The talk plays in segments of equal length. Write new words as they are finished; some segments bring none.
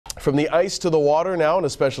From the ice to the water now, and a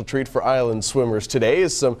special treat for island swimmers today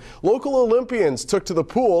is some local Olympians took to the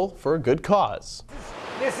pool for a good cause.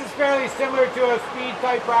 This is fairly similar to a speed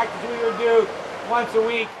type practice we would do once a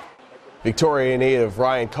week. Victoria native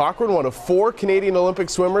Ryan Cochran, one of 4 Canadian Olympic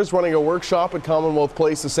swimmers, running a workshop at Commonwealth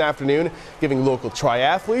Place this afternoon, giving local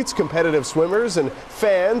triathletes, competitive swimmers, and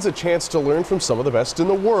fans a chance to learn from some of the best in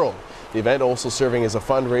the world. The event also serving as a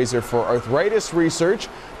fundraiser for arthritis research,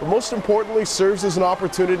 but most importantly serves as an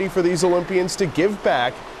opportunity for these Olympians to give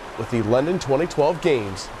back with the London 2012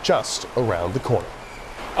 Games just around the corner.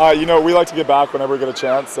 We like to give back whenever we get a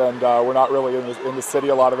chance, and we're not really in the city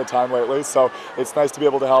a lot of the time lately, so it's nice to be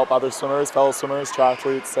able to help other swimmers, fellow swimmers,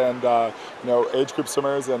 triathletes, and age group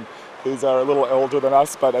swimmers. And these are a little older than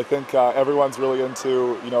us, but I think everyone's really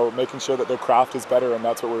into making sure that their craft is better, and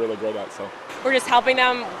that's what we're really great at. So we're just helping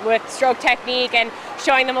them with stroke technique and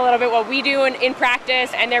showing them a little bit what we do in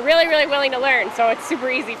practice, and they're really willing to learn, so it's super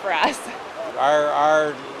easy for us.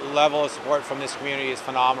 Our level of support from this community is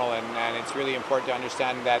phenomenal, and it's really important to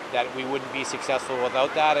understand that we wouldn't be successful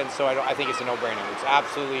without that, and so I think it's a no-brainer. It's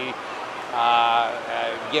absolutely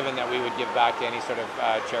given that we would give back to any sort of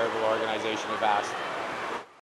charitable organization if asked.